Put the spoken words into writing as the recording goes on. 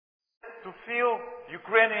to feel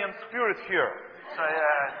Ukrainian spirit here. 所以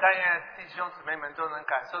但愿弟兄姊妹们都能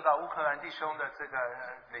感受到乌克兰弟兄的这个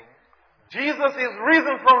灵。Jesus is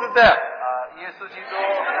risen from the dead. 耶稣基督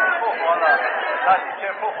复活了，他的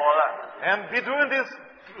确复活了。And be doing this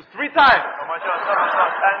 3 times. 我们就这么说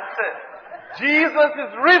3次。Jesus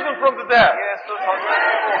is risen from the dead. 耶稣从死里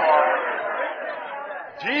复活。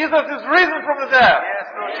Jesus is risen from the dead. 耶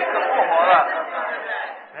稣基督复活了。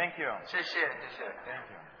Thank you. 谢谢，谢谢。Thank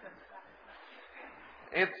you.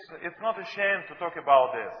 It's not a shame to talk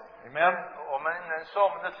about this. Amen. 我们能说我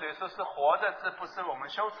们的主耶稣是活的，这不是我们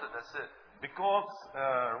羞耻的事。Because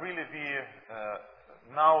really we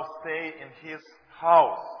now stay in His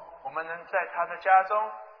house. 我们能在他的家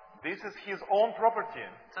中。This is His own property.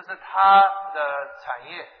 这是他的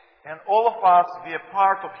产业。And all of us, we are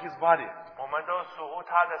part of His body. 我们都属乎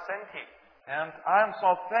他的身体。And I am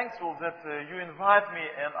so thankful that you invite me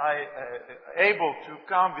and I able to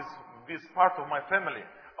come with this part of my family.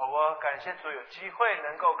 我感谢主有机会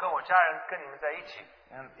能够跟我家人跟你们在一起。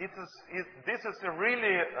And this is a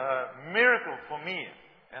really miracle for me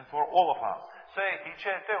and for all of us. 所以的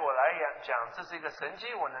确对我来讲，这是一个神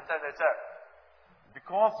迹，我能站在这儿。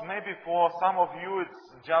Because maybe for some of you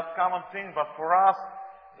it's just common thing, but for us,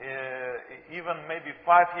 even maybe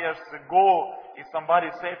 5 years ago, if somebody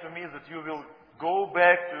said to me that you will go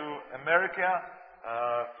back to America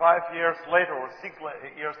 5 years later or 6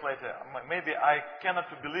 years later, maybe I cannot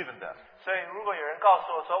believe in that. 所以如果有人告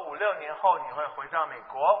诉我说5、6年后你会回到美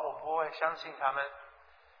国，我不会相信他们。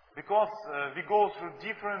Because we go through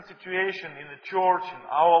different situations in the church, in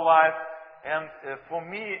our life, and for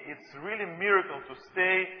me it's really a miracle to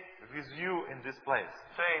stay with you in this place.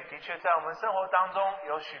 所以的确在我们生活当中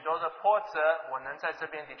有许多的波折，我能在这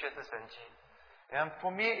边的确是神迹。And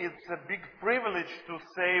for me it's a big privilege to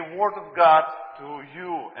say word of God to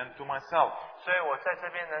you and to myself. 所以我在这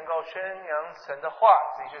边能够宣扬神的话，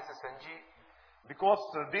的确是神迹。Because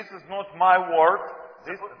this is not my word,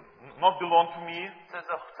 this not belong to me.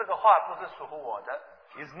 这个话不是属乎我的。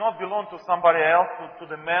It's not belong to somebody else, to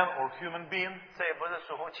the man or human being. 这也不是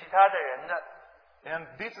属乎其他的人的。And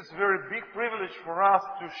this is very big privilege for us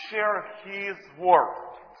to share His word.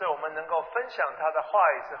 这我们能够分享他的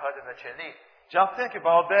话语是何等的权利。Just think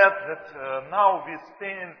about that now we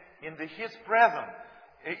stand in His presence.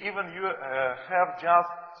 Even you have just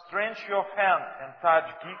stretch your hand and touch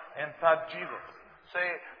Jesus. 所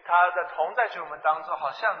以他的同在在我们当中，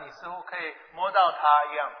好像你似乎可以摸到他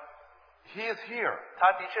一样。He is here.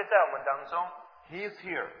 他的确在我们当中。He is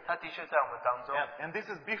here. 他的确在我们当中。And this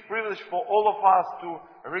is big privilege for all of us to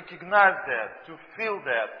recognize that, to feel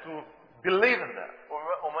that, to believe in that.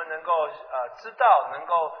 我们能够知道，能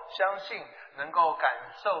够相信，能够感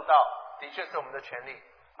受到，的确是我们的权利。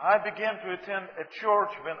I began to attend a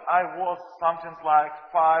church when I was something like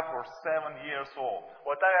 5 or 7 years old.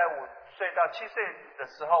 我大概5岁到7岁的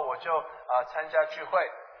时候，我就参加聚会。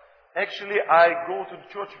Actually, I go to the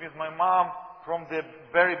church with my mom from the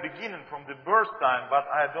very beginning, from the birth time, but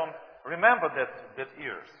I don't remember that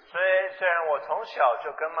years. 所以虽然我从小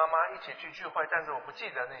就跟妈妈一起去聚会，但是我不记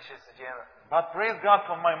得那些时间了。But praise God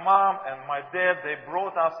for my mom and my dad. They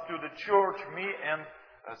brought us to the church, me and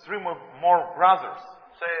 3 more brothers.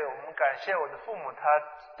 所以我们感谢我的父母，他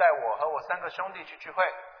带我和我3个兄弟去聚会。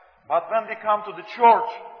But when we come to the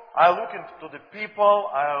church, I look into the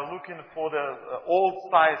people. I looking for the old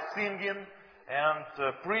style singing and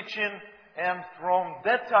preaching. And from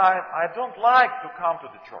that time, I don't like to come to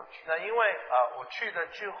the church. 那因为我去的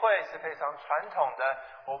聚会是非常传统的，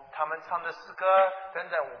他们唱的诗歌等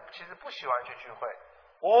等，我其实不喜欢去聚会。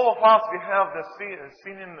All of us, we have the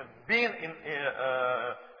singing being in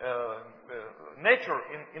nature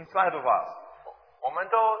inside of us. 我们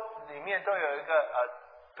都里面都有一个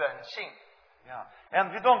本性。Yeah,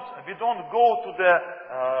 and we don't go to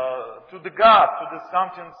the God, to the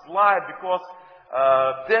something's light because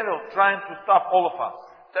devil trying to stop all of us.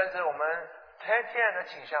 但是我们天然的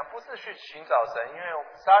倾向不是去寻找神，因为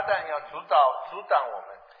撒旦要阻挡我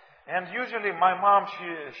们。And usually my mom,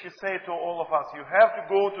 she say to all of us, you have to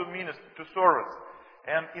go to ministry, to service.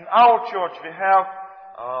 And in our church we have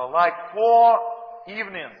like 4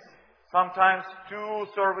 evenings, sometimes 2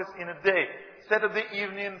 service in a day. Saturday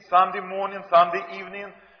evening, Sunday morning, Sunday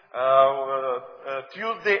evening,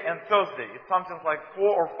 Tuesday and Thursday. It's something like 4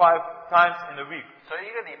 or 5 times in a week. 所以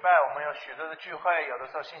一个礼拜我们有许多的聚会，有的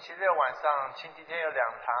时候星期六晚上，星期天有2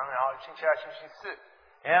堂，然后星期2、星期4。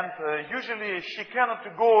And usually she cannot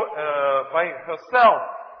go by herself,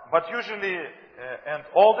 but usually and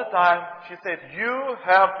all the time she said, you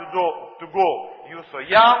have to go. You're so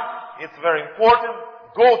young, it's very important,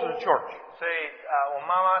 go to the church. 所以我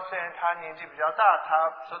妈妈虽然她年纪比较大，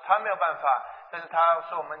她说她没有办法，但是她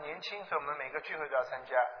说我们年轻，所以我们每个聚会都要参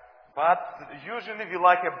加。But usually we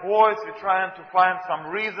like a boys, we're trying to find some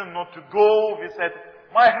reason not to go. We said,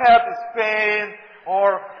 my head is pain,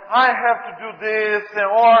 or I have to do this,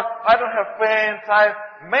 or I don't have pain.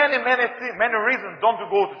 Many reasons don't to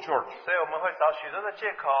go to church. 所以我们会找许多的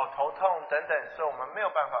借口，头痛等等，所以我们没有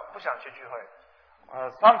办法，不想去聚会。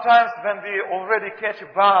Sometimes when we already catch a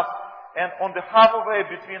bus and on the halfway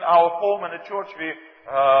between our home and the church, we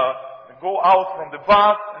go out from the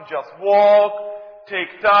bus and just walk,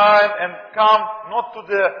 take time and come not to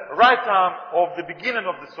the right time of the beginning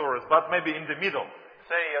of the service, but maybe in the middle.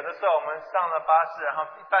 所以有的时候我们上了巴士，然后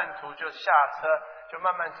一半途就下车，就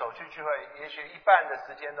慢慢走去聚会，也许一半的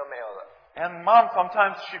时间都没有了。And mom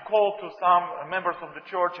sometimes she called to some members of the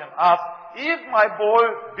church and asked if my boy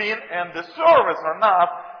been in the service or not.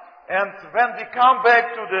 And when we come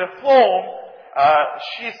back to the home,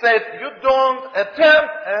 she said, you don't attend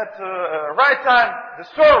at right time the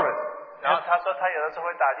service. 然后她说她有的时候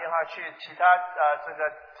会打电话去其他这个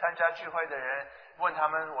参加聚会的人，问他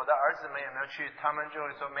们我的儿子们有没有去，他们就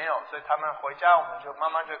会说没有，所以他们回家妈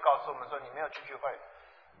妈就告诉我们说你没有去聚会。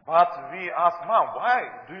But we asked Mom,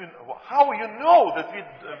 how you know that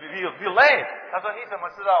we late? 她说你怎么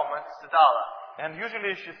知道我们迟到了？ And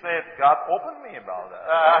usually she said, God opened me about that.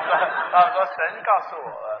 她说神告诉我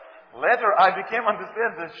了。Later I became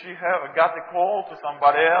understand that she got a call to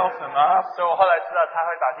somebody else and asked. 所以我后来知道她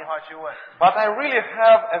会打电话去问。But I really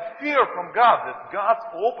have a fear from God that God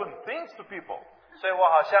opened things to people. 所以我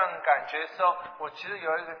好像感觉说，我其实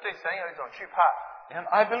对神有一种惧怕。And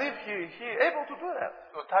I believe he able to do that.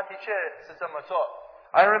 他的确是这么做。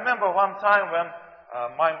I remember one time when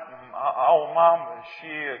our mom she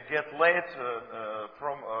get late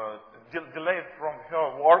delayed from her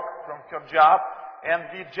work, from her job, and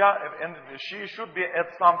she should be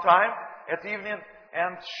at some time at evening,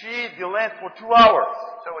 and she delayed for 2 hours.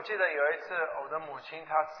 所以我记得有一次，我的母亲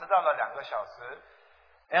她迟到了2个小时。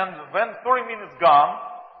And when 30 minutes gone,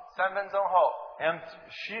 3分钟后。And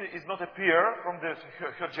she is not appear from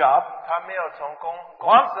her job. 她没有从公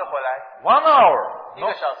司回来。1 hour. 1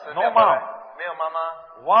个小时 No mom. 没有妈妈。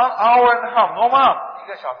1 hour and a half. No mom. 1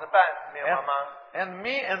个小时半没有妈妈。And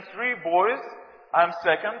me and 3 boys, I'm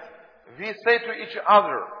second. We say to each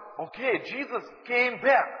other, "Okay, Jesus came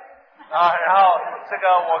back." 然后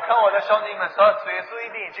我跟我的兄弟们说，主耶稣一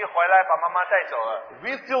定已经回来，把妈妈带走了。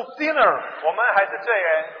We still sinners. 我们还是罪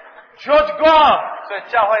人。Church gone. 所以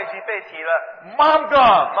教会已经被提了。Mom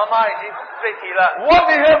gone. 妈妈已经被提了。What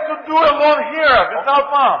we have to do alone here without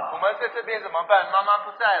mom? 我们在这边怎么办？妈妈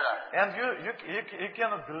不在了。And you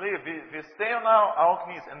cannot believe we stay on our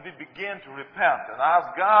knees and we begin to repent and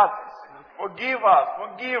ask God, forgive us,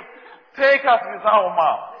 take us with our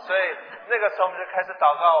mom. 所以那个时候我们就开始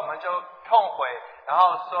祷告，我们就痛悔，然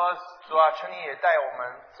后说主啊，求你也带我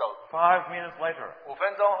们走。5 minutes later. 5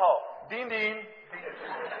分钟后。Ding ding.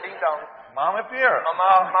 叮当。Mom appeared. 妈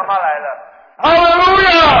妈来了。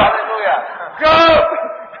Hallelujah! Hallelujah! God,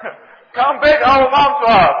 come back our mom to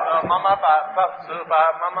us. 妈妈把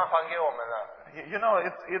妈妈还给我们了。You know,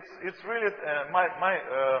 it's really my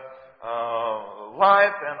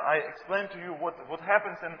life, and I explain to you what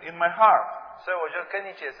happens in my heart. 所以我就跟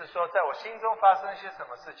你解释说，在我心中发生一些什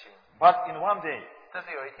么事情。But in one day, 这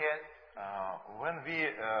是有一天。When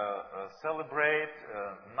we celebrate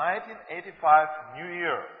 1985 New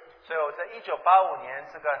Year. 所以我在1985年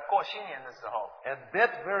过新年的时候 At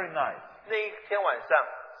that very night. 那一天晚上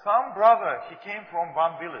Some brother, he came from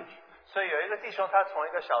one village. 所以有一个弟兄他从一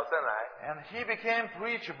个小镇来 And he began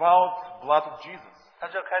preach about blood of Jesus. 他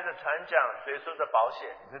就开始传讲耶稣的宝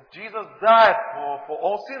血 That Jesus died for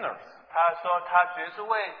all sinners. 他说他耶稣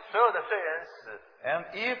为所有的罪人死 And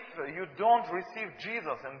if you don't receive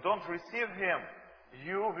Jesus and don't receive him,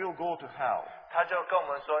 you will go to hell. 他就跟我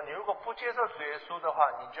们说，你如果不接受主耶稣的话，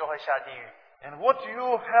你就会下地狱。And what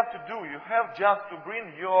you have to do, you have just to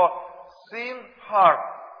bring your sin heart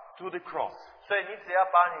to the cross. 所以你只要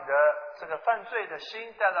把你的犯罪的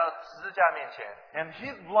心带到十字架面前。And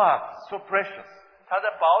his blood so precious. 他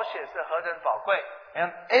的宝血是何等宝贵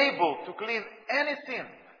And able to clean any sin.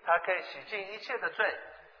 他可以洗净一切的罪。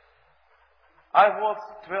I was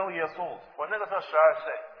 12 years old. 我那个时候12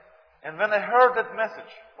岁。And when I heard that message,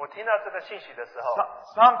 我听到这个信息的时候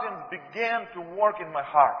something began to work in my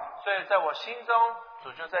heart. 所以在我心中，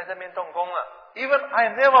主就在这边动工了。Even I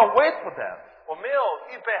never wait for that. 我没有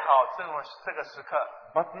预备好这个时刻。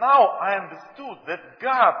But now I understood that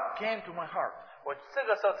God came to my heart. 我这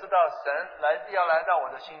个时候知道神要来到我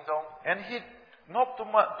的心中。And he knocked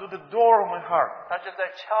to the door of my heart. 他就在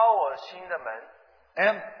敲我心的门。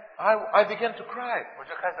And I began to cry. 我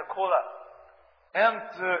就开始哭了。 And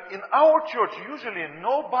in our church, usually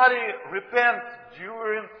nobody repents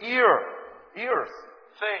during years.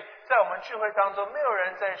 所以在我们聚会当中，没有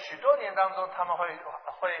人在许多年当中，他们会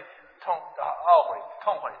懊悔、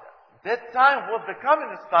痛悔的。 That time was the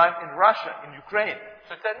communist time in Russia, in Ukraine.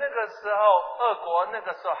 所以在那个时候，俄国那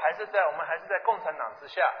个时候我们还是在共产党之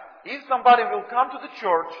下。 If somebody will come to the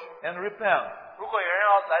church and repent, 如果有人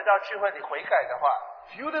要来到聚会里悔改的话，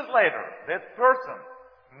 few days later, that person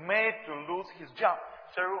made to lose his job.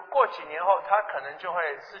 所以过几年后，他可能就会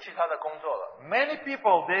失去他的工作了。 Many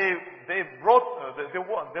people they were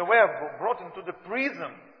brought into the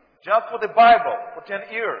prison just for the Bible for 10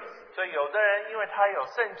 years. 所以有的人因为他有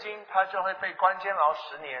圣经，他就会被关监牢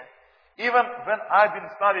10年。 Even when I've been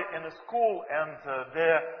studying in a school and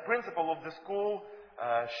the principal of the school,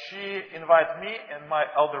 she invited me and my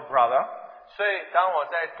elder brother. 所以当我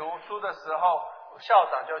在读书的时候，校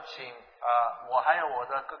长就请我还有我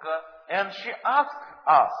的哥哥， And she asked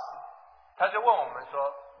us, 他就问我们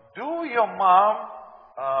说 do your mom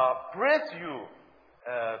press you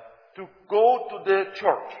to go to the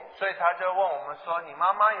church? 所以他就问我们说，你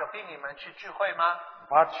妈妈有逼你们去聚会吗？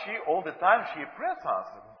 But she all the time she pressed us,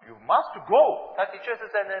 you must go. 他的确是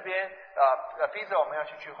在那边逼着我们要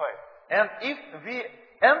去聚会。 And if we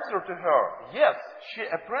answer to her, yes, she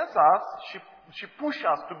oppressed us, she pushed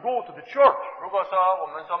us to go to the church. 如果说我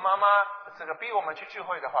们说妈妈这个逼我们去聚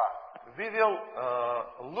会的话， We will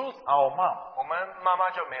lose our mom. 我们妈妈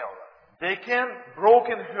就没有了。 They can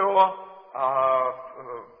broken her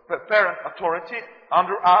parent authority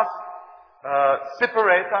under us,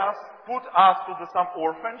 separate us, put us to some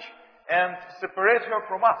orphanage, and separate her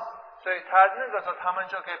from us. 所以他那个时候他们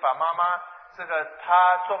就可以把妈妈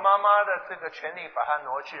他做妈妈的这个权利把它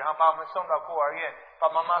挪去，然后把我们送到孤儿院，把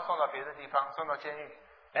妈妈送到别的地方，送到监狱。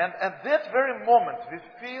 And at that very moment, we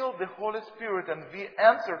feel the Holy Spirit and we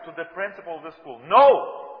answer to the principal of the school.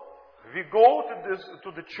 No! We go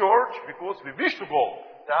to the church because we wish to go.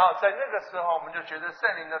 然后在那个时候，我们就觉得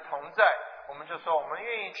圣灵的同在，我们就说我们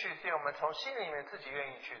愿意去，是因为我们从心里面自己愿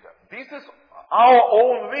意去的。 This is our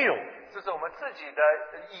own will. 这是我们自己的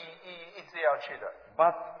意志要去的。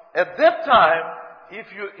 But at that time,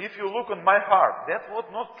 if you look on my heart, that was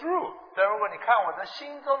not true. 但如果你看我的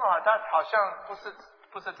心中的话，它好像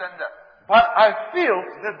不是真的。 But I feel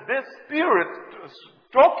that this Spirit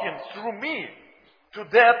talking through me to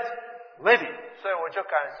that lady. 所以我就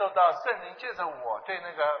感受到圣灵借着我对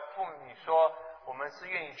那个妇女说，我们是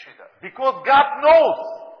愿意去的。 Because God knows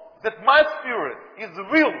that my spirit is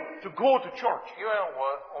will to go to church. 因为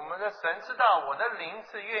我们的神知道我的灵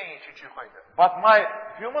是愿意去聚会的。 But my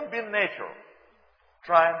human being nature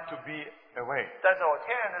trying to be away. 但是我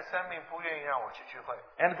天然的生命不愿意让我去聚会。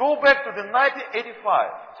 And go back to the 1985.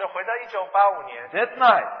 所以回到1985年 That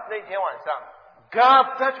night, 那天晚上，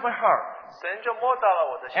 God touched my heart. 神就摸到了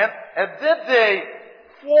我的心。 And at that day,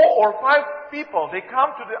 4 or 5 people, they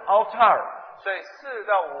come to the altar. 所以4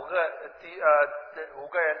到5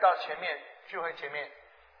个人到前面聚会前面，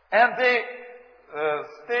 And they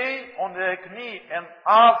stay on their knee and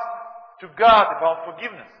ask to God about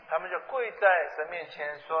forgiveness. 他们就跪在神面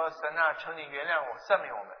前说：“神啊，求你原谅我，赦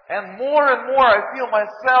免我们。” And more I feel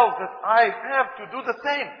myself that I have to do the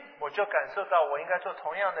same. 我就感受到我应该做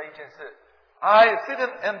同样的一件事。 I sit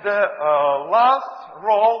in the last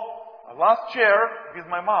row, last chair with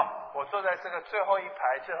my mom. 我坐在这个最后一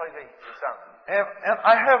排最后一个椅子上。 And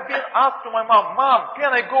I have been asked to my mom, Mom,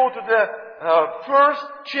 can I go to the first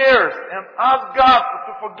chairs and ask God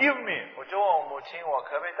to forgive me? 我就问我母亲，我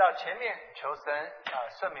可不可以到前面求神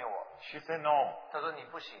赦免我？ She said, No, 她说你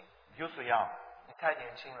不行， you're so young. 你太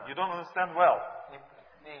年轻了， You don't understand well.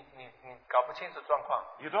 你搞不清楚状况，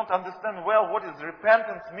 You don't understand well what is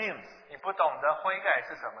repentance means. 你不懂得悔改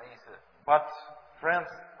是什么意思。 But friends,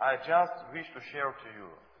 I just wish to share to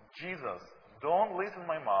you, Jesus, don't listen to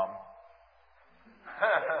my mom.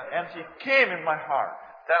 And he came in my heart.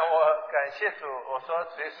 但我感谢主，我说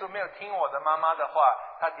耶稣没有听我的妈妈的话，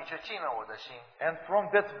他的确进了我的心。 And from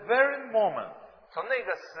that very moment, 从那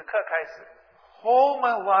个时刻开始， whole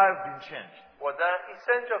my life been changed. 我的一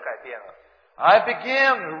生就改变了。 I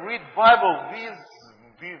began to read Bible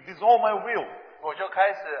with all my will. 我就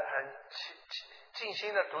开始很尽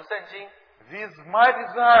心的读圣经。 With my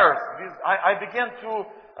desires, I began to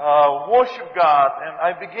worship God, and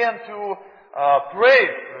I began to pray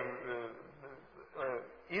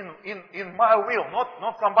in my will.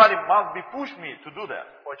 Not somebody must be push me to do that.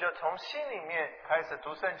 我就从心里面开始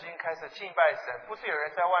读圣经，开始敬拜神，不是有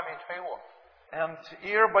人在外面推我。 And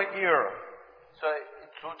year by year, 所以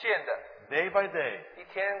逐渐的， day by day, 一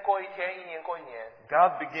天过一天，一年过一年，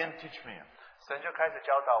 God began to teach me. 神就开始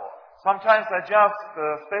教导我。Sometimes I just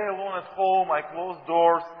stay alone at home, I close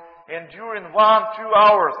doors, and during 1-2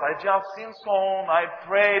 hours I just sing song, I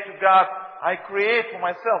pray to God, I create for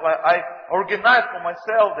myself, I organize for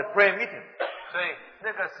myself the prayer meeting. 所以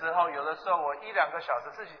那个时候，有的时候我1-2个小时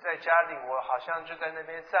自己在家里，我好像就在那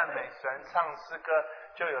边赞美神、唱诗歌，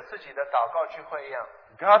就有自己的祷告聚会一样。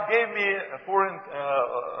God gave me foreign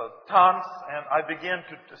tongues, and I began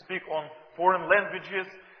to speak on foreign languages,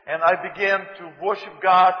 and I began to worship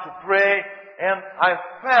God, to pray, and I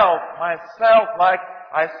felt myself like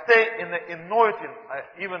I stay in the anointing.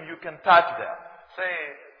 Even you can touch that. 所以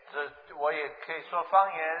我也可以说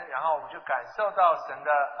方言，然后我就感受到神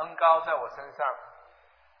的恩膏在我身上。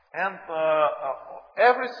And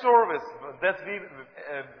every service that we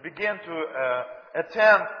began to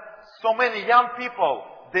attend, so many young people,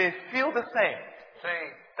 they feel the same. 所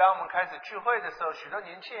以当我们开始聚会的时候，许多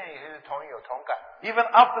年轻人也是有同感。Even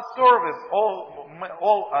after service,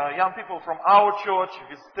 all young people from our church,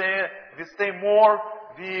 we stay more.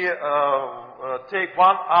 We take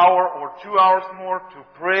 1 hour or 2 hours more to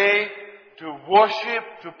pray, to worship,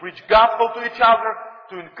 to preach gospel to each other,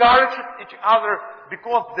 to encourage each other,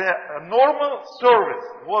 because the normal service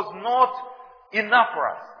was not enough for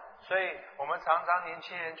us. 所以我们常常年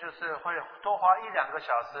轻人就是会多花1-2个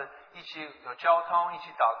小时，一起有交通，一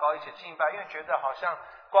起祷告，一起敬拜，因为觉得好像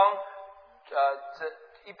光这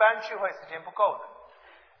一般聚会时间不够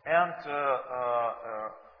的。And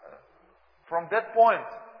from that point,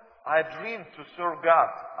 I dreamed to serve God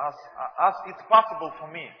as it's possible for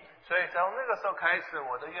me. 所以从那个时候开始，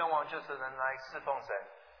我的愿望就是能来侍奉神。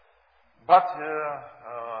But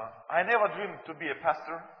I never dreamed to be a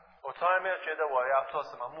pastor. 我从来没有觉得我要做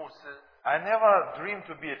什么牧师。I never dreamed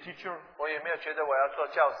to be a teacher. 我也没有觉得我要做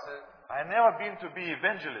教师。I never been to be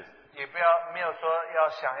evangelist. 也没有说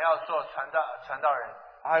想要做传道人。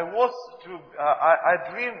I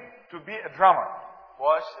dreamed to be a drummer.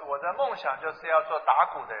 我的梦想就是要做打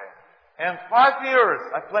鼓的人。And 5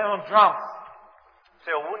 years I play on drums.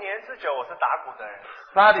 所以5年之久我是打鼓的人。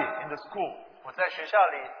Study in the school. 我在学校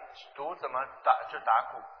里读怎么打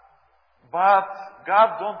鼓。But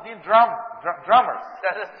God don't need drummers.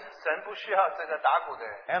 但是神不需要这个打鼓的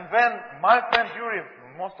人。And when my friend Yuri,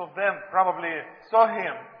 most of them probably saw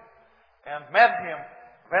him and met him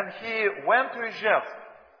when he went to Izhevsk.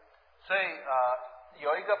 所以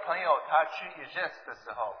有一个朋友他去 Izhevsk 的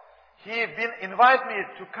时候 he been invite me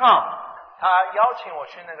to come. 他邀请我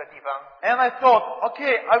去那个地方。And I thought,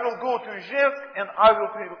 okay, I will go to Izhevsk and I will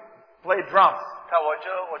play drums.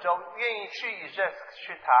 我就愿意去 Izhevsk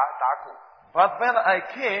去打鼓。But when I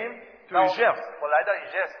came to Izhevsk, 我来到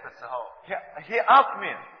Izhevsk 的时候 he asked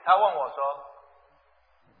me, 他问我说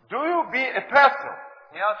do you be a pastor?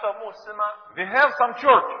 你要做牧师吗？ We have some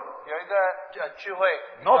church. 有一个聚会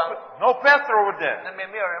No pastor over there. 那边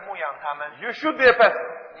没有人牧养他们。 You should be a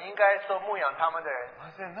pastor. 你应该做牧养他们的人。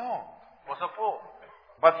 I said, no. 我说不。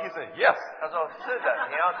 But he said, yes. 他说是的，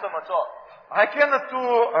你要这么做。 I cannot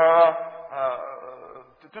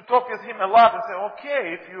to talk with him a lot and say,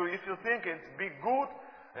 okay, if you think it's be good,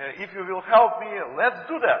 if you will help me, let's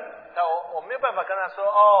do that. 但我没有办法跟他说，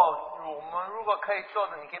我们如果可以做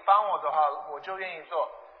的，你可以帮我的话，我就愿意做。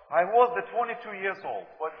I was 22 years old.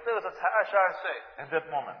 我这个时候才22岁。At that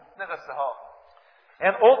moment. 那个时候。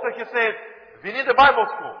And also he said, we need a Bible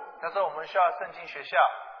school. 他说我们需要圣经学校。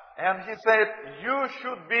And he said, you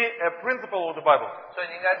should be a principal of the Bible school. 所以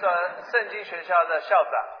你应该做圣经学校的校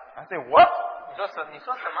长。I said, what? 你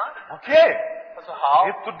说什么 Okay. 他说好。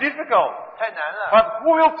 It's too difficult. 太难了。 But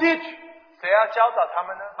who will teach? 谁要教导他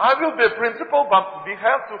们呢 I will be a principal, but we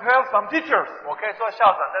have to have some teachers. 我可以做校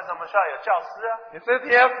长，但是我们需要有教师啊。He said,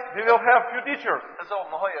 yes, we will have few teachers. 他说我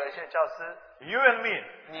们会有一些教师。You and me.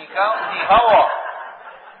 你和我。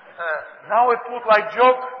Now it looks like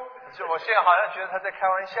joke. 就我现在好像觉得他在开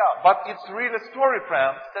玩笑。But it's really story,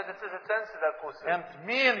 friends. 这是真实的故事。And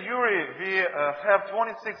me and Yuri, we have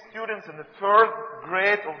 26 students in the 3rd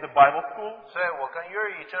grade of the Bible school. 所以我跟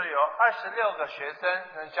Yuri 就有26个学生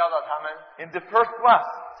能教导他们。In the 1st class.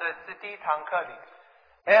 这第一堂课里。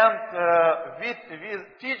And we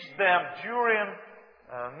teach them during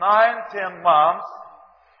 9-10 months,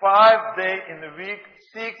 5 days in the week,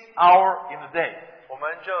 6 hours in a day. 我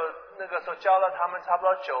们就那个时候教了他们差不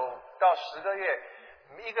多9到10个月，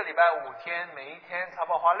一个礼拜5天，每一天差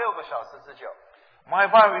不多花6个小时之久。My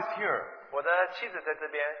wife is here. 我的妻子在这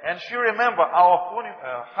边。And she remember our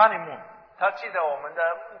honeymoon. 她记得我们的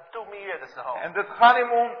度蜜月的时候。And that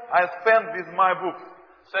honeymoon I spent with my books.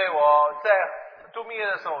 所以我在度蜜月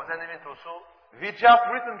的时候，我在那边读书。We just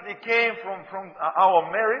recently came from our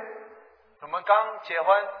marriage. 我们刚结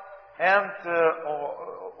婚。And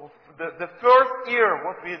the first year,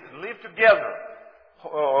 what we lived together,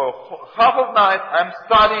 half of night I'm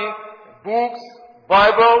studying books,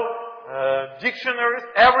 Bible, dictionaries,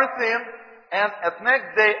 everything. And at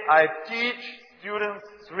next day I teach students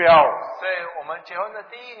 3 hours. 所以我们结婚的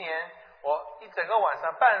第一年，我一整个晚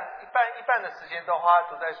上一半的时间都花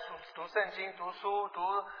读在读圣经、读书、读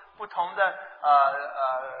不同的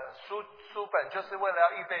书本，就是为了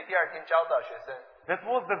要预备第二天教导学生。That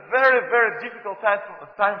was the very, very difficult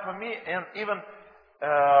time for me, and even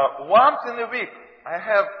once in a week I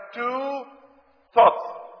have 2 thoughts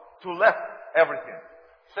to left everything.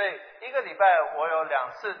 所以一个礼拜我有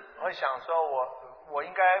2次会想说我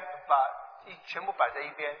应该把全部摆在一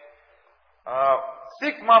边。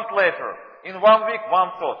6 months later, in 1 week,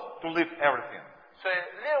 1 thought to leave everything. 所以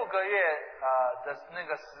6个月的那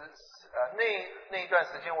个那一段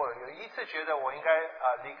时间，我有一次觉得我应该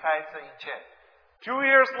离开这一切。2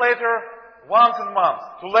 years later, once a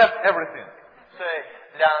month to leave everything. 所以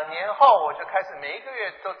2年后，我就开始每一个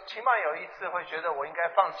月都起码有一次会觉得我应该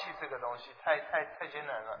放弃这个东西，太艰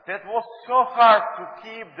难了。That was so hard to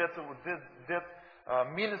keep that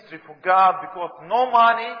ministry for God because no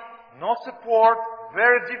money, no support,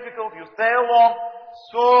 very difficult. You stay alone.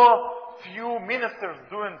 So few ministers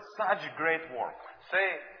doing such great work. 所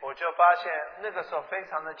以我就发现那个时候非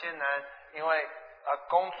常的艰难，因为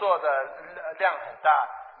工作的量很大，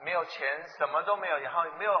没有钱，什么都没有，然后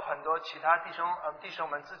没有很多其他弟兄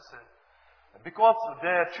们支持。Because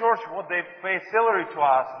the church, what they pay salary to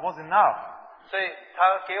us was enough. 所以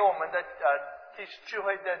他给我们的聚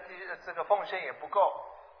会的这个奉献也不够。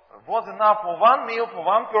Was enough for 1 meal for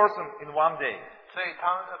 1 person in 1 day. 所以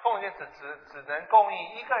他的奉献只能供应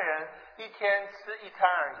一个人一天吃1餐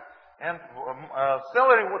而已。And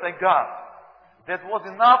salary what I got, that was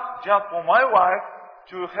enough just for my wife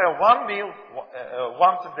to have 1 meal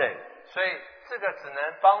once a day. 所以这个只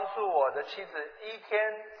能帮助我的妻子一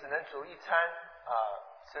天只能煮1餐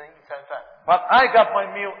吃1餐饭。But I got my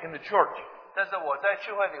meal in the church. 但是我在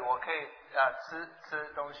聚会里我可以吃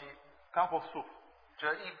东西。Cup of soup.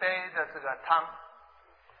 就一杯的这个汤。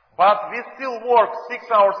But we still work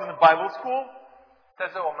 6 hours in the Bible school. 但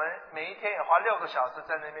是我们每一天也花6个小时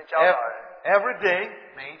在那边教导人。Every day.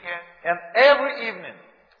 每一天。And every evening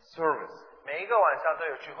service. 每一个晚上都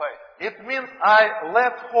有聚会。It means I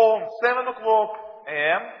left home 7 o'clock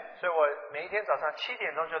a.m. 所以我每一天早上7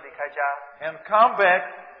点钟就离开家。And come back.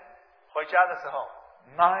 回家的时候。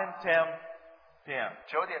9, 10 p.m.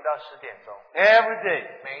 9点到10点钟。Every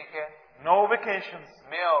day. 每一天。No vacations.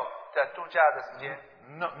 没有在度假的时间。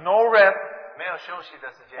No rest. 没有休息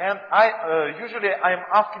的时间。And usually I'm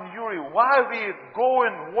asking Yuri, why we go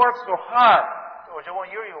and work so hard? 我就问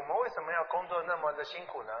Yuri， 我们为什么要工作那么的辛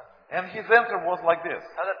苦呢？ And his answer was like this.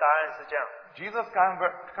 他的答案是这样。Jesus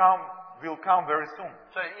will come very soon.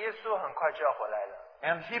 所以耶稣很快就要回来了。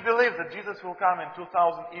And he believes that Jesus will come in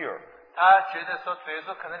 2000 years. 他觉得说，主耶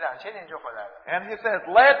稣可能2000年就回来了。And he said,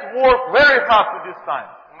 let's work very hard for this time.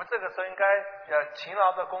 我们这个时候应该勤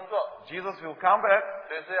劳的工作。Jesus will come back.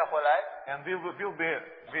 主耶稣要回来。And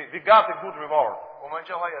we got a good reward. 我们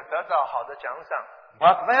就会有得到好的奖赏。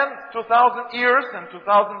But then 2000 years and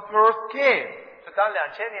 2001 came. 就当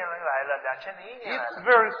2000年来了，2001年来了。It's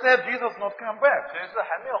very sad Jesus not come back. 主耶稣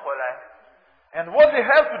还没有回来。And what we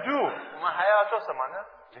have to do? 我们还要做什么呢？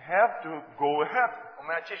 We have to go ahead. 我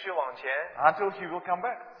们要继续往前 until he will come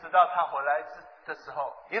back. 直到他回来的时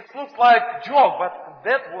候。It looks like joke, but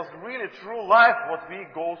that was really true life what we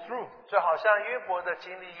go through. 就好像约伯的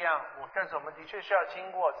经历一样，但是我们的确需要经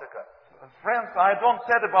过这个。Friends, I don't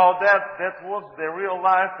said about that. That was the real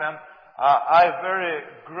life, and I'm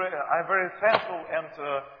very thankful and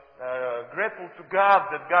grateful to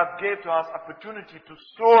God that God gave to us opportunity to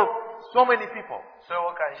serve so many people. 所以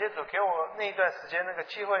我感谢主给我那一段时间那个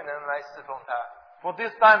机会能来侍奉他。For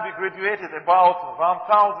this time, we graduated about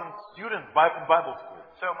 1,000 students from Bible school.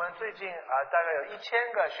 所以我们最近大概有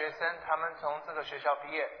1000个学生，他们从这个学校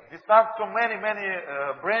毕业。We start so many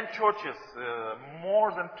branch churches,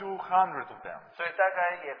 more than 200 of them. 所以大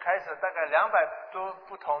概也开始大概200多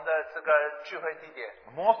不同的这个聚会地点。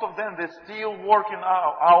Most of them, they still working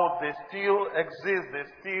out, they still exist, they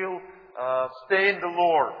still stay in the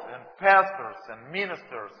Lord, and pastors and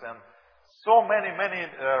ministers and so many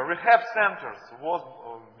rehab centers was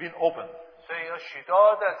been opened. 所以有许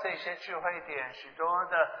多的这些聚会点，许多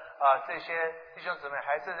的这些弟兄姊妹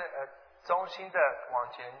还是忠心的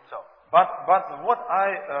往前走。But what I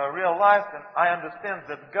realized and I understand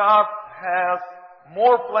that God has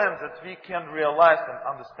more plans that we can realize and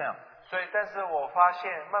understand. 所以，但是我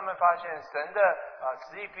慢慢发现，神的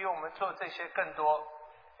旨意比我们做这些更多。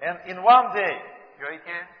And in one day, 有一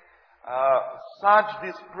天 such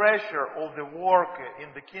this pressure of the work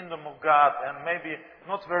in the kingdom of God and maybe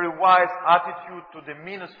not very wise attitude to the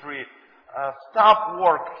ministry stop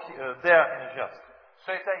work there in Ijevsk.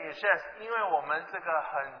 所以在也是，因为我们这个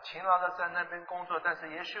很勤劳的在那边工作，但是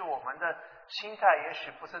也许我们的心态也许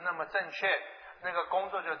不是那么正确，那个工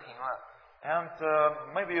作就停了。And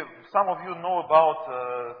maybe some of you know about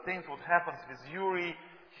things what happens with Yuri,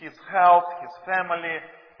 his health, his family,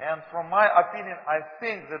 and from my opinion, I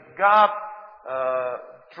think that God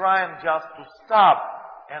trying just to stop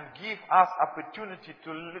and give us opportunity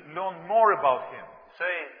to learn more about Him. 所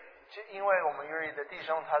以因为我们约里的弟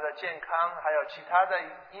兄他的健康还有其他的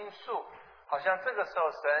因素，好像这个时候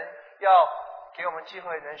神要给我们机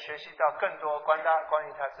会能学习到更多关于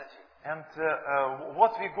他自己。And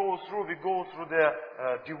what we go through the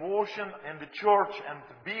devotion in the church and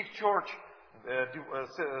the big church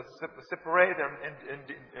separate and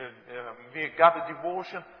we got a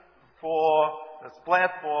devotion for split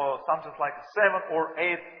for something like 7 or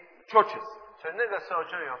 8 churches. 所以那个时候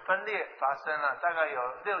就有分裂发生了，大概有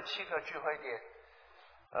6、7个聚会点。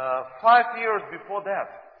5 years before that,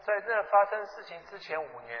 在这发生事情之前5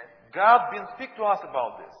年， God been speak to us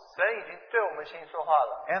about this. 神已经对我们心说话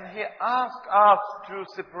了。And He asked us to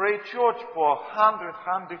separate church for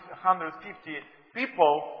 150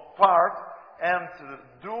 people part and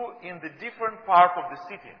do in the different part of the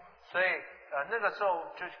city. 所以那个时候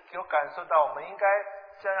就有感受到，我们应该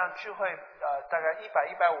这样聚会，大概100、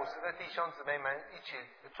150个弟兄姊妹们一起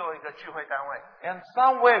做一个聚会单位。And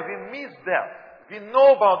some way we miss that. We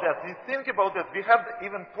know about that. We think about that. We have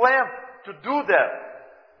even planned to do that,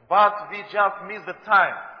 but we just miss the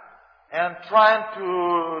time and trying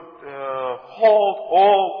to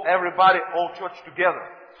hold everybody, all church together.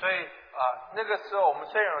 所以那个时候我们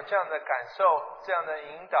虽然有这样的感受、这样的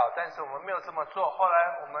引导，但是我们没有这么做。后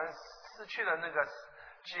来我们失去了那个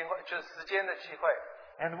机会，就是时间的机会。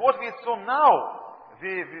And what we saw now,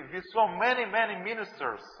 we saw many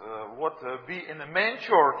ministers. What be in the main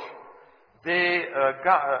church, they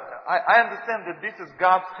I understand that this is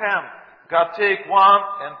God's hand. God take one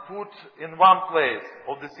and put in one place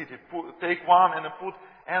of the city. Take one and put,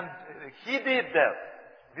 and He did that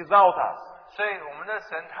without us. 所以我们的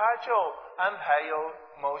神他就安排有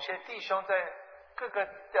某些弟兄在各个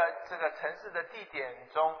的这个城市的地点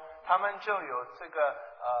中，他们就有这个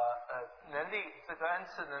能力，这个恩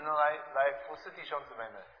赐能够来服侍弟兄姊妹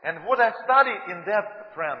们。And what I studied in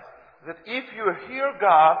that, friends, that if you hear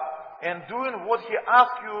God and doing what He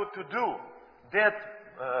asks you to do, that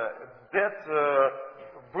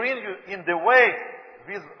bring you in the way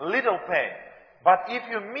with little pain. But if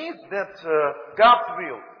you miss that God's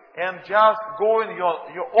will and just go in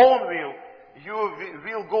your own will, you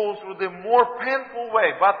will go through the more painful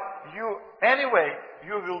way. But anyway,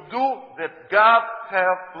 you will do that God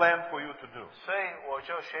have planned for you to do. 所以我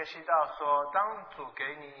就学习到说，当主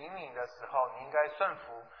给你引领的时候，你应该顺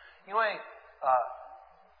服，因为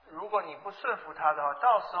如果你不顺服他的话，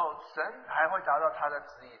到时候神还会达到他的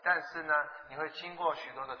旨意，但是呢，你会经过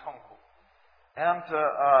许多的痛苦。And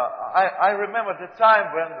I remember the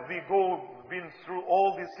time when we been through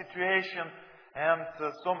all this situation and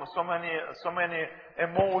so many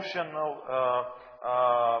emotional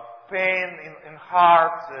pain in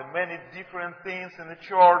heart, many different things in the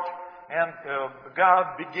church, and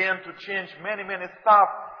God began to change many stuff.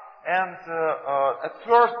 And at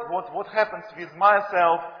first, what happens with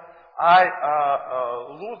myself, I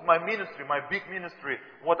lose my ministry, my big ministry.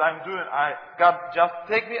 What I'm doing, God just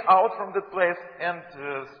take me out from that place and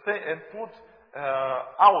stay and put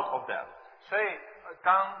out of that. 所以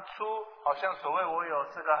当初好像所谓我有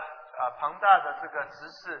这个庞大的这个执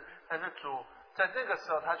事，但是主在这个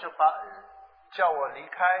时候他就叫我离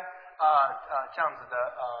开这样子的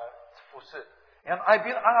服事。And I've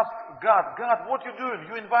been asked, God, what you doing?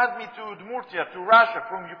 You invite me to Udmurtia, to Russia,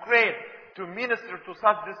 from Ukraine, to minister to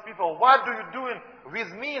such these people. What do you doing with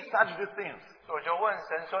me such these things? 所以我就问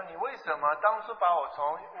神说：“你为什么当初把我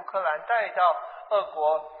从乌克兰带到俄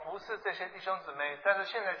国服侍这些弟兄姊妹，但是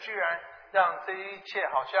现在居然让这一切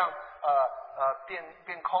好像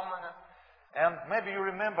变空了呢？” And maybe you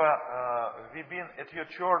remember we've been at your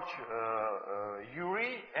church,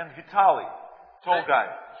 Yuri and Vitaly, tall guy.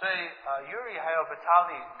 所以Yuri 还有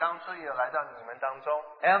Vitaly 当初也来到你们当中。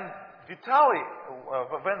And Vitaly,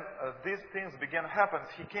 when these things began to happen,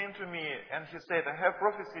 he came to me and he said, "I have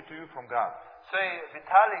prophecy to you from God." 所以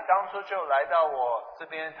Vitaly 当初就来到我这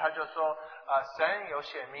边，他就说神有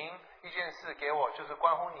显明一件事给我，就是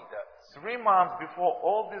关乎你的。3 months before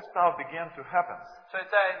all this stuff began to happen, 所以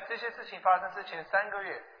在这些事情发生之前3个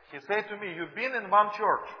月， he said to me, "You've been in one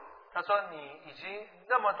church." 他说你已经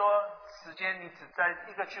那么多时间，你只在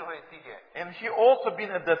一个聚会地点。And he also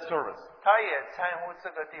been at that service. 他也参与这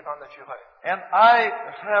个地方的聚会。And I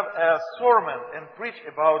have a sermon and preach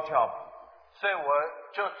about Job. 所以我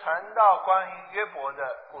就传到关于约伯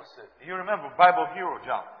的故事。You remember Bible hero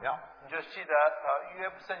Job, yeah? 你就记得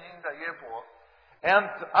圣经的约伯。And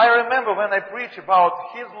I remember when I preach about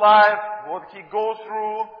his life, what he goes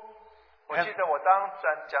through. 我记得我当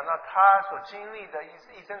讲到他所经历的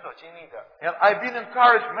一生所经历的。And I've been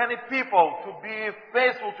encouraged many people to be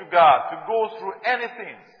faithful to God, to go through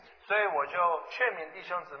anything. 所以我就劝勉弟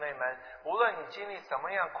兄姊妹们，无论你经历什么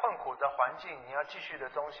样困苦的环境，你要继续的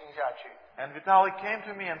忠心下去。And Vitaly came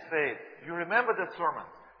to me and said, "You remember that sermon?"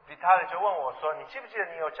 Vitaly 就问我说：“你记不记得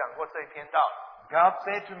你有讲过这一篇道 God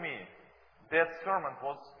said to me, "That sermon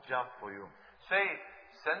was just for you." 所以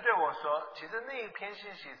神对我说：“其实那一篇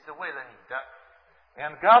信息是为了你的。”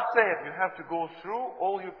 And God said, "You have to go through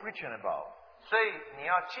all you're preaching about." 所以你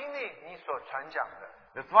要经历你所传讲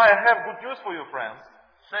的。 That's why I have good news for you, friends.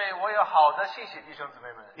 所以我有好的信息，弟兄姊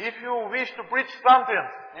妹们。 If you wish to preach something,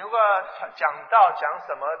 你如果讲道讲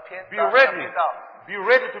什么篇 be ready. Be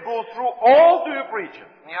ready to go through all that you preach.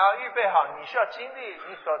 你要预备好，你需要经历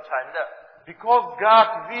你所传的。 Because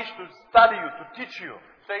God wishes to study you, to teach you.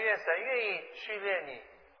 所以神愿意训练你，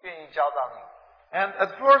愿意教导你。 And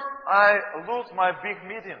at first, I lose my big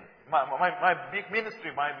meeting, my big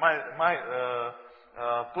ministry, my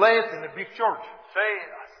place in a big church. 所以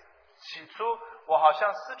起初我好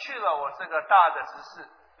像失去了我这个大的职事。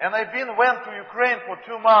 And I went to Ukraine for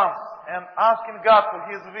 2 months and asking God for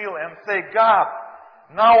His will and say, God,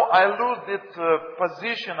 now I lose this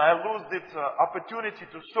position, I lose this opportunity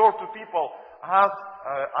to serve to people as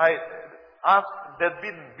I asked that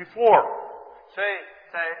been before. 所以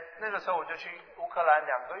在那个时候我就去乌克兰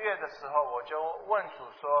2个月的时候，我就问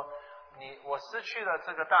主说：我失去了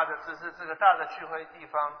这个大的知识，这个大的聚会地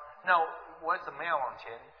方，那我怎么样往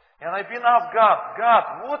前？ And I've been asked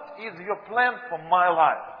God, what is your plan for my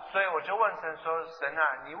life? 所以我就问神说：神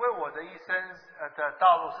啊，你为我的一生的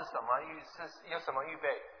道路是什么？有什么预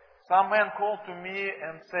备？ Some men call to me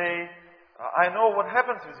and say, I know what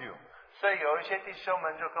happens with you. 所以有一些弟兄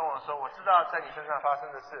们就跟我说：我知道在你身上发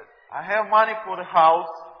生的事。 I have money for the house.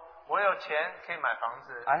 我有钱可以买房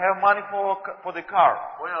子。 I have money for the car.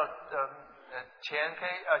 我有钱可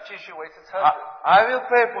以继续维持车子。 I will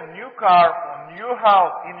pay for new car, for new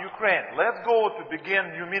house in Ukraine. Let's go to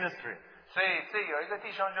begin new ministry. 所以这有一个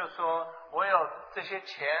弟兄就说：我有这些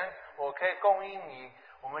钱，我可以供应你。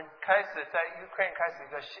我们开始在 Ukraine 开始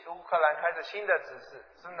乌克兰开始新的指示，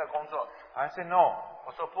新的工作。 I say no.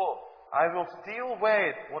 我说不， I will still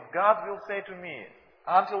wait what God will say to me.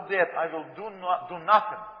 Until that, I will do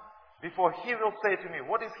nothing before He will say to me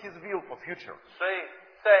what is His will for future. 所以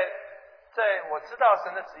在我知道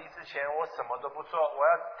神的旨意之前，我什么都不做，我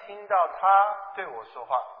要听到他对我说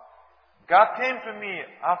话。 God came to me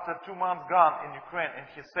after 2 months gone in Ukraine and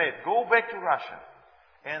He said, go back to Russia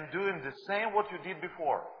and doing the same what you did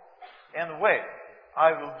before. And wait,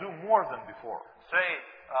 I will do more than before. 所以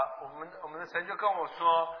我们的神就跟我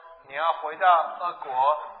说，你要回到俄国，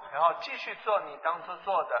然后继续做你当初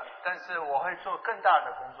做的，但是我会做更大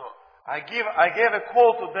的工作。 I gave a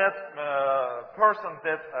call to that person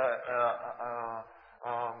that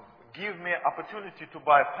give me opportunity to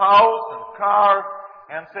buy house and car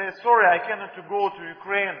and say, sorry, I cannot to go to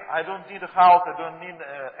Ukraine. I don't need a house. I don't need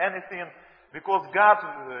anything because God's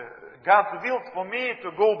will for me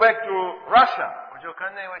to go back to Russia. 我就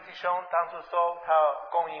跟那位弟兄当初说他要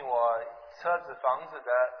供应我车子房子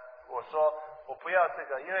的，我说我不要这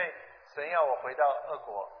个，因为神要我回到俄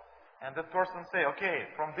国。 And that person say, okay,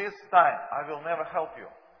 from this time I will never help you.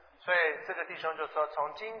 所以这个弟兄就说，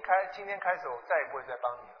从今天开始，我再也不会再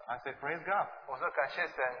帮你了。 I say, praise God. 我说感谢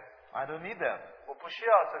神， I don't need that. 我不需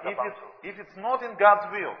要这个帮助。 If it's not in God's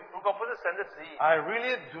will, 如果不是神的旨意， I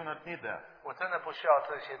really do not need that. 我真的不需要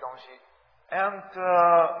这些东西。 And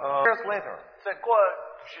years later, 在过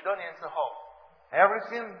许多年之后，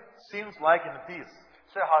 everything seems like in peace.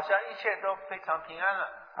 所以好像一切都非常平安了。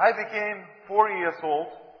 I became 40 years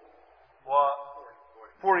old. 我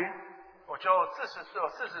 40. 我就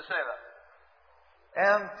40岁了。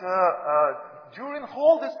 And during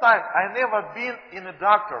all this time, I never been in a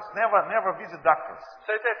doctor's, never visit doctors.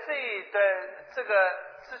 所以在这个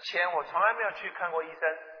之前，我从来没有去看过医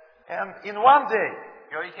生。 And in one day,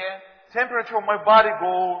 有一天， temperature of my body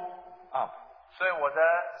go up. 所以我的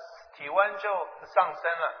体温就上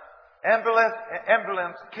升了。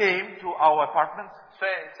 Ambulance came to our apartment. 所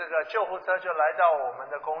以这个救护车就来到我们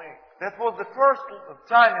的公寓。 That was the first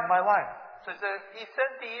time in my life. 所以这一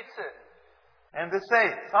生第一次。 And they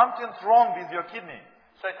say, something's wrong with your kidney.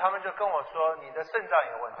 所以他们就跟我说你的肾脏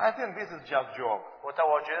有问题。 I think this is just joke. 我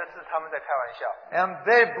觉得是他们在开玩笑。 And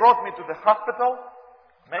they brought me to the hospital,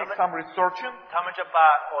 make some researching. 他们就把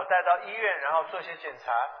我带到医院，然后做些检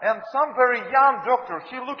查。 And some very young doctor,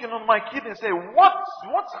 he looking on my kidney say, what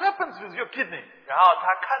happens with your kidney? 然后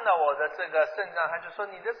他看到我的这个肾脏，他就说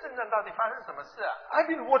你的肾脏到底发生什么事啊？ I've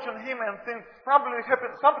been watching him and think probably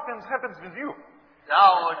something happens with you. 然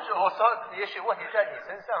后我说也许问题在你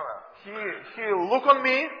身上了。 He looked on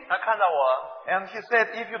me 他看到我， and he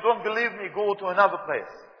said, if you don't believe me, go to another place.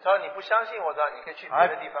 说你不相信我的，你可以去别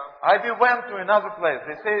的地方。 I went to another place.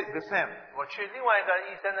 They say the same. 我去另外一个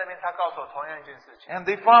医生那边，他告诉我同样一件事情。 And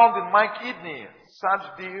they found in my kidney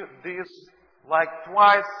this like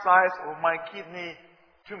twice size of my kidney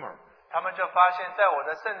tumor. 他们就发现，在我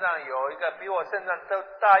的肾脏有一个比我肾脏都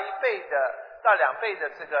大2倍的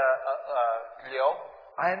这个瘤。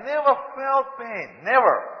 I never felt pain.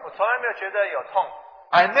 Never. 我从来没有觉得有痛，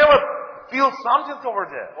 I never feel something over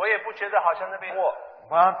there. 我也不觉得好像那边过。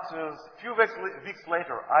 But a few weeks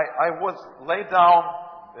later, I was laid down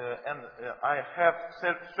and I have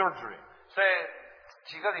surgery. 所以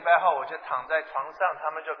几个礼拜后，我就躺在床上，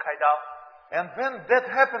他们就开刀。 And when that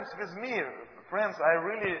happens with me, friends, I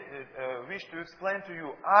really wish to explain to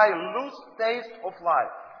you, I lose taste of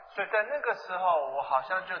life. 所以在那个时候，我好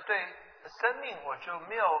像就对生命我就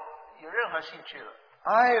没有任何兴趣了。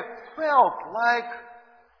 I felt like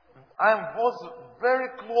I was very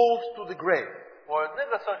close to the grave. 我那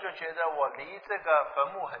个时候就觉得我离这个坟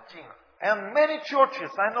墓很近了。 And many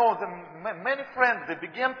churches, I know many friends, they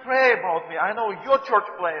began praying about me. I know your church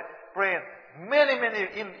praying. Many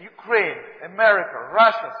in Ukraine, America,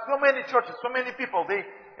 Russia, so many churches, so many people, they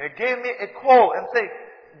gave me a call and say,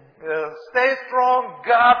 stay strong,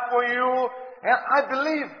 God for you. And I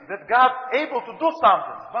believe that God able to do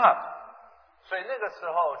something. But 所以那个时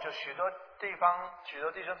候就许多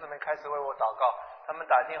弟兄姊妹开始为我祷告，他们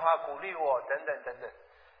打电话鼓励我等等等等。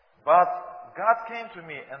 But God came to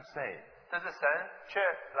me and said, 但是神却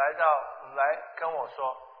来跟我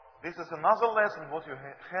说， this is another lesson what you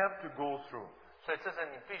have to go through. 所以这是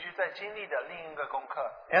你必须在经历的另一个功课。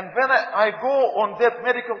 And when I go on that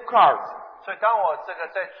medical cart, 所以当我这个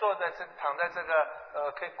躺在这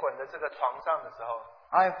个可以滚的这个床上的时候，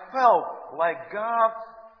 I felt like God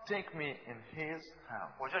take me in His hand.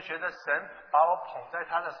 我就觉得神把我捧在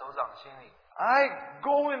他的手掌心里。 I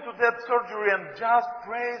go into that surgery and just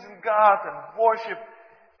praising God and worship.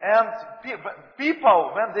 And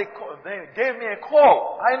people, when they gave me a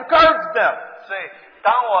call, I encouraged them. 所以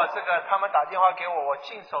当我他们打电话给我，我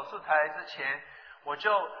进手术台之前，我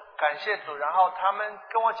就感谢主，然后他们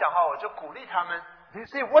跟我讲话，我就鼓励他们。 They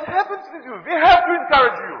say, what happens with you? We have to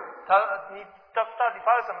encourage you. 你到底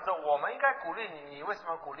发生什么事？我们应该鼓励你，你为什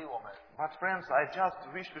么鼓励我们？ But friends, I just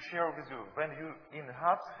wish to share with you, when you in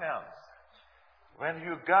God's hands, when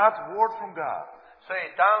you got word from God, 所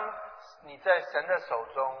以当你在神的手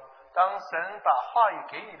中，当神把话语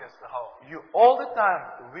给你的时候， you all the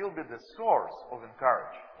time will be the source of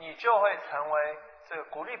encouragement. 你就会成为这个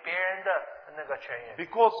鼓励别人的那个泉源。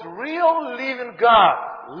 Because real living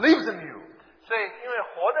God lives in you. 所以，因为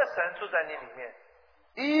活的神住在你里面。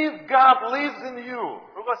 If God lives in you,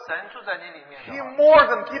 如果神住在你里面 He 的话， more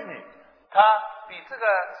than kidney. 他比这个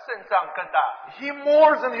肾脏更大， He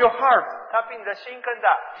more than your heart. 他比你的心更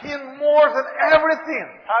大， He more than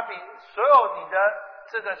everything. 他比所有你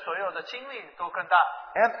的所有的经历都更大。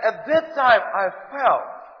 And at that time I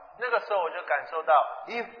felt, 那个时候我就感受到，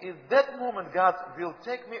 if in that moment God will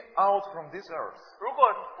take me out from this earth, 如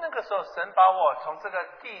果那个时候神把我从这个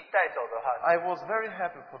地带走的话， I was very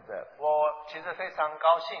happy for that. 我其实非常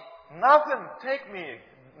高兴。 Nothing take me,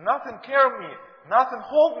 nothing carry me, nothing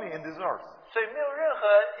hold me in this earth. 所以没有任何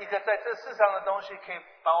一个在这世上的东西可以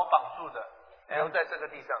把我绑住的，留在这个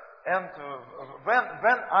地上。 And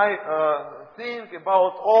when I think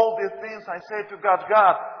about all these things, I say to God,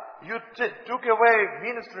 God, you took away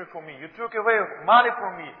ministry from me. You took away money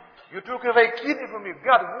from me. You took away kidney from me.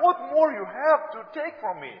 God, what more you have to take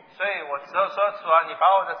from me? 所以我只有说主啊，你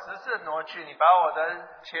把我的执事挪去，你把我的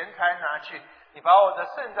钱财拿去，你把我的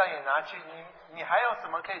肾脏也拿去，你还有什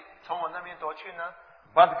么可以从我那边夺去呢？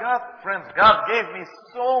 But God, friends, God gave me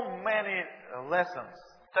so many lessons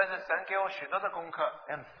但是神给我许多的功课，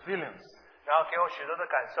 and feelings 然后给我许多的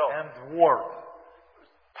感受， and word.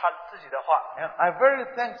 他自己的话， And I'm very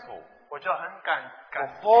thankful 我就很感 for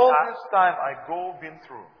激 all 他。 this time I been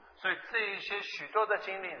through. 所以这一些许多的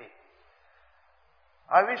经历里，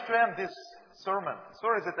 I wish to end this sermon.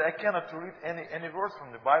 Sorry that I cannot read any verse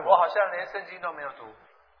from the 我 Bible. 好像连圣经都没有读。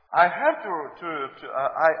 I have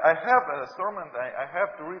I have a sermon. I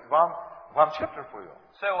have to read one chapter for you.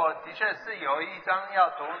 所以我的确是有一章要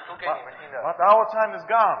读给你们听的， But our time is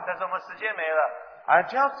gone. 但是我们时间没了。 I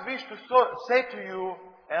just wish to say to you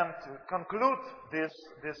and to conclude this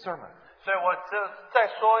sermon. 所以我再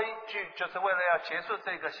说一句，就是为了要结束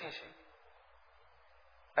这个信息。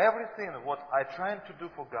 Everything what I trying to do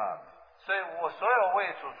for God, 所以我所有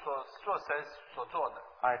为主做神所做的，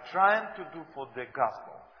 I trying to do for the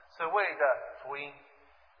gospel. 是为了福音。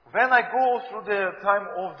 When I go through the time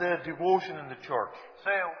of the devotion in the church,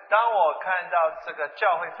 所以当我看到这个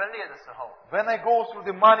教会分裂的时候， when I go through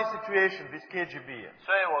the money situation with KGB,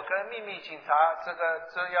 所以我跟秘密警察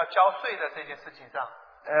这要交税的这件事情上，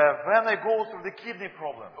 when I go through the kidney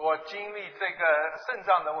problem, 我经历这个肾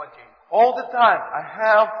脏的问题， all the time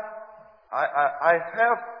I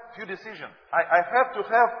have few decisions. I have to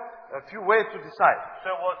have a few ways to decide.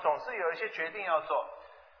 所以我总是有一些决定要做。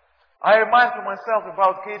 I remind to myself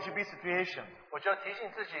about KGB situation. 我就提醒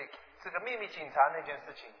自己这个秘密警察那件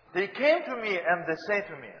事情。 They came to me and they say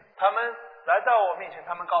to me, 他们来到我面前，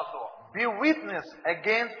他们告诉我， be witness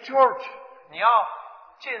against church. 你要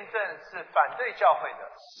见证是反对教会的，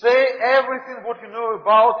 Say everything what you know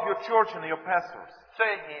about your church and your pastors. 所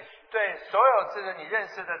以你对所有这个你认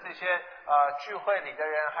识的这些聚会里的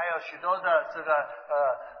人，还有许多的这个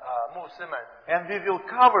牧师们， And we will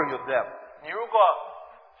cover your debt. 你如果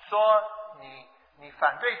说你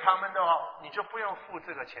反对他们的话，你就不用付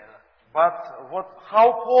这个钱了。 But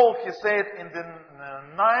how Paul he said in the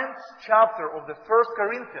 9th chapter of the 1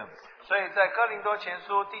 Corinthians, 所以在哥林多前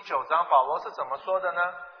书第9章，保罗是怎么说的呢？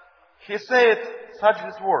 he said such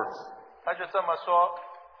these words. 他就这么说，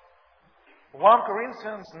 1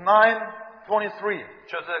 Corinthians 9:23.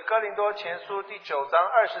 就是哥林多前书第9章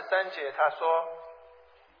23节，他说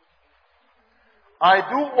I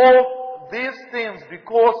do all these things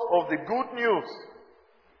because of the good news.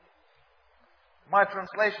 My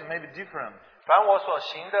translation may be different. 凡我所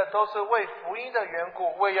行的，都是为福音的缘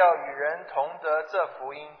故，为要与人同得这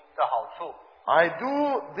福音的好处。 I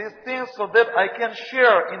do these things so that I can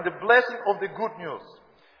share in the blessing of the good news.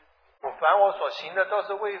 凡我所行的，都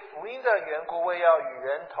是为福音的缘故，为要与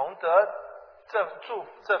人同得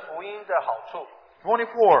这福音的好处。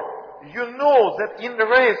 24. You know that in the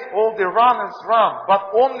race all the runners run,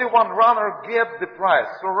 but only one runner gets the prize.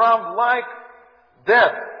 So run like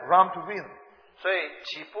that, run to win. 所以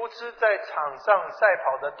岂不知在场上赛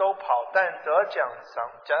跑的都跑，但得奖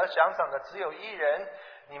赏的只有一人？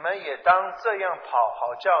你们也当这样跑，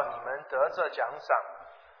好叫你们得这奖赏。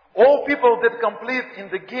 All people that complete in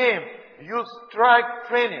the game use strict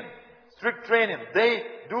training.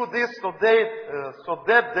 They do this so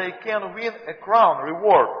that they can win a crown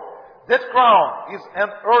reward. That crown is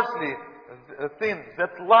an earthly thing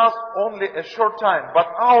that lasts only a short time, but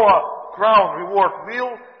our crown reward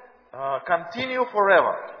will continue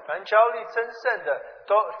forever. 凡焦虑争胜的，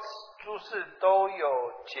诸事都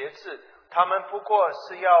有节制。他们不过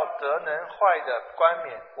是要得能坏的冠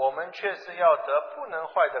冕，我们却是要得不能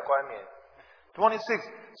坏的冠冕。 26.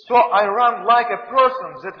 So I run like a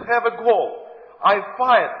person that have a goal. I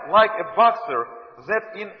fight like a boxer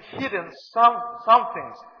that in hidden some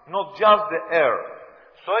things, not just the air.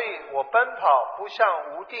 所以我奔跑不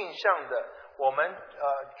像无定向的，我们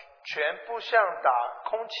全不像打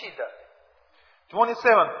空气的。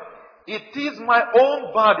 27. It is my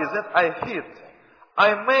own body that I hit.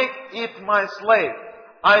 I make it my slave.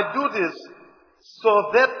 I do this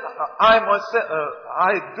so that I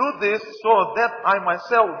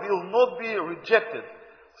myself will not be rejected,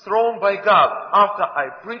 thrown by God after I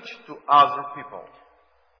preach to other people.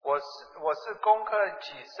 我是攻克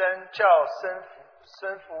己身，叫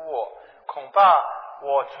身服我，恐怕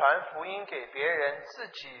我传福音给别人，自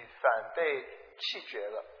己反被弃绝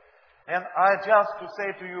了。 And I just to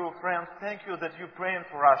say to you, friends, thank you that you praying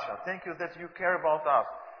for Russia. Thank you that you care about us.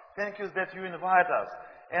 Thank you that you invite us.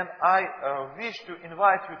 And I wish to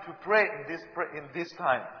invite you to pray in this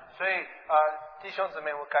time. 所以弟兄姊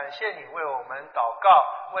妹，我感谢你为我们祷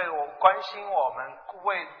告，为我关心我们，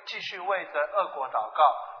继续为着俄国祷告。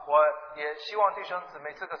我也希望弟兄姊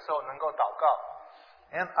妹这个时候能够祷告。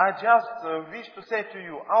 And I just wish to say to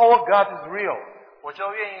you, our God is real. 我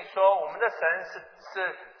就愿意说，我们的神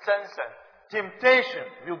是真神， Temptation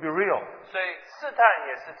will be real. 所以试探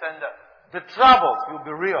也是真的， The troubles will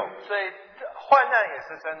be real. 所以患难也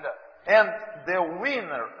是真的。 And the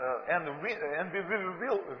winner, and we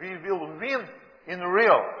will win in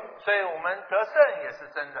real. 所以我们得胜也是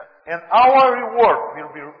真的， And our reward will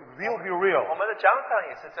be real. 我们的奖赏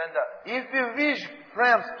也是真的。 If we wish,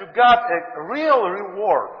 friends, to get a real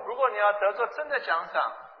reward, 如果你要得着真的奖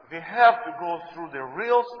赏， we have to go through the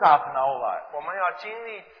real stuff in our life. 我们要经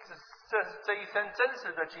历这一生真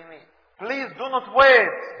实的经历。Please do not wait.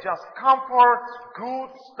 Just comfort,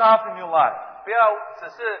 good stuff in your life. 不要只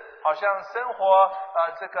是好像生活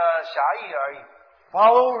这个狭义而已。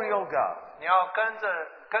Follow real God. 你要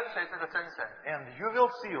跟随这个真神， And you will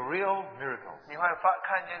see real miracles. 你会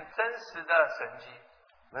看见真实的神迹。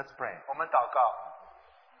 Let's pray. 我们祷告。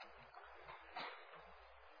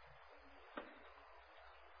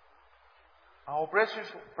 Our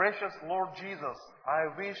precious Lord Jesus, I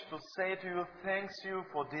wish to say to you, thanks you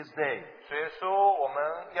for this day. 主耶稣，我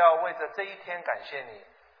们要为着这一天感谢你。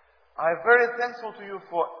 I'm very thankful to you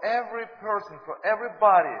for every person, for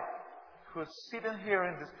everybody who's sitting here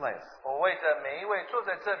in this place. 我为着每一位坐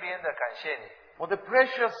在这边的感谢你， For the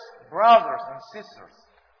precious brothers and sisters.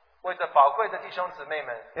 为着宝贵的弟兄姊妹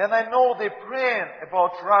们。 And I know they're praying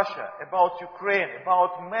about Russia, about Ukraine,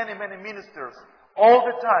 about many ministers all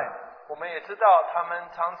the time. 我们也知道，他们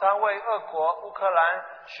常常为俄国、乌克兰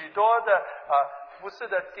许多的服侍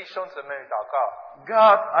的弟兄姊妹祷告。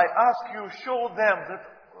 God, I ask you, show them that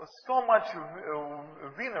so much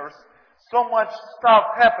winners, so much stuff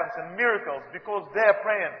happens and miracles because they're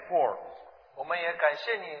praying for. 我们也感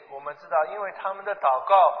谢你，我们知道，因为他们的祷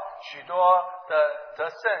告，许多的得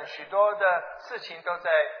胜，许多的事情都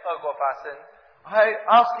在俄国发生。 I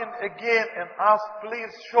ask him again and ask,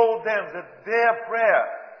 please show them that their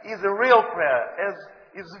prayer is a real prayer,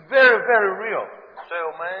 is very real. 所以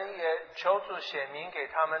我们也求主显明给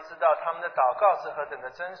他们知道，他们的祷告是何等的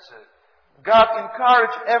真实。 God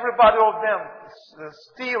encourage everybody of them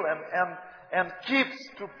still and keeps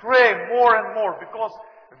to pray more and more because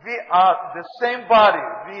we are the same body.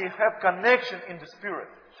 We have connection in the spirit.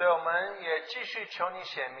 所以我们也继续求你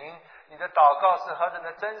显明你的祷告是何等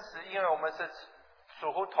的真实，因为我们是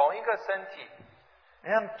属乎同一个身体。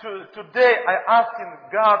 And today I ask him,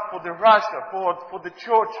 God, for the Russia, for the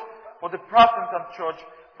church, for the Protestant church,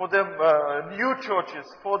 for the new churches,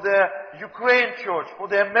 for the Ukraine church, for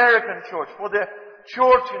the American church, for the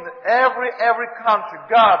church in every country.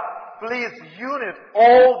 God, please unite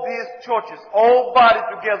all these churches, all body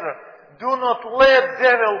together. Do not let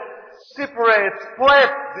devil separate, split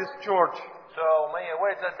this church. 所以我们也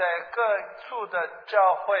为着在各处的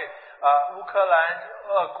教会，乌克兰、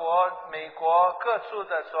俄国、美国各处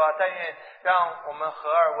的主啊，但愿让我们合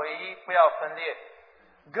而为一，不要分裂。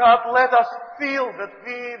 God, let us feel that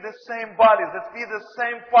we the same body, that we the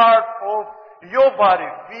same part of your body,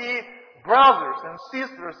 we brothers and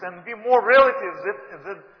sisters, and be more relatives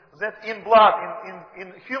that in blood,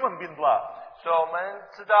 in human being blood. 所以我们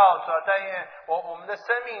知道，主啊，但愿我们的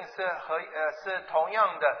生命是同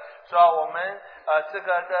样的，主啊，我们这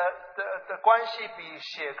个的关系比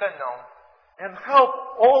血更浓。 And help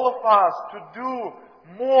all of us to do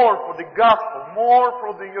more for the gospel, more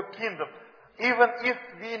for your kingdom. Even if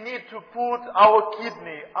we need to put our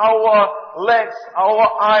kidney, our legs,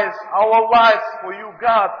 our eyes, our lives for you,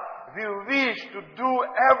 God, we wish to do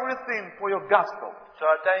everything for your gospel. 主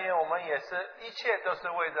啊，但愿我们也是一切都是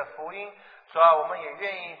为着福音。主啊，我们也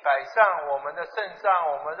愿意摆上我们的肾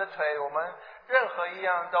脏、我们的腿，我们任何一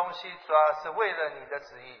样东西，主啊，是为了你的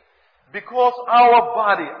旨意。 Because our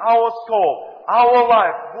body, our soul, our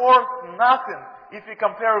life worth nothing if we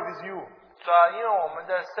compare with you. 主啊，因为我们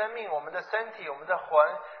的生命、我们的身体、我们的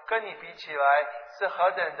魂，跟你比起来是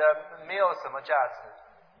何等的没有什么价值。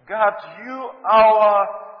 God, you our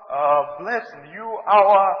blessing,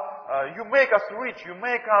 you make us rich, you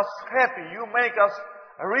make us happy, you make us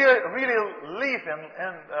really live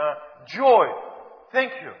and joy.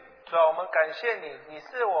 Thank you. 主啊，我们感谢你，你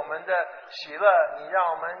是我们的喜乐，你让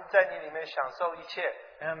我们在你里面享受一切。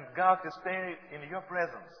 And God is staying in your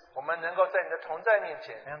presence. 我们能够在你的同在面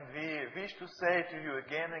前， And we wish to say to you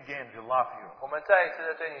again and again, we love you. 我们再一次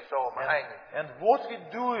的对你说，我们爱你。 And what we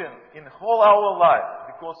doing in whole our life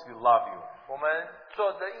because we love you. 我们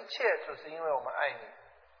做的一切，就是因为我们爱你。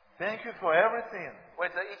 Thank you for everything, 为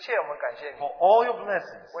这一切，我们感谢你， for all your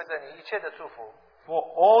blessings, 为着你一切的祝福， for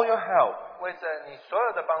all your help, 为着你所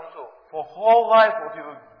有的帮助， for whole life what you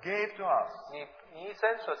gave to us. 你一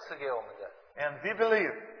生所赐给我们的。 And we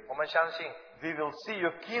believe 我们相信， we will see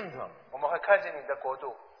your kingdom 我们会看见你的国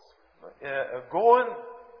度， going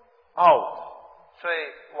out 所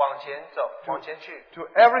以往前走，往前去， to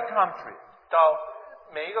every country, 到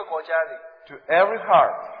每一个国家里， to every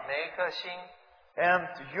heart. 每一颗心， And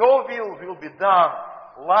your will be done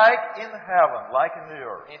like in heaven, like in the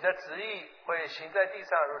earth. 你的旨意会行在地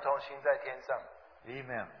上，如同行在天上。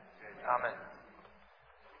 Amen. 阿门。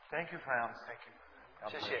 Thank you, friends. Thank you.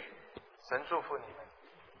 God 谢 bless 谢 you.，神祝福你们。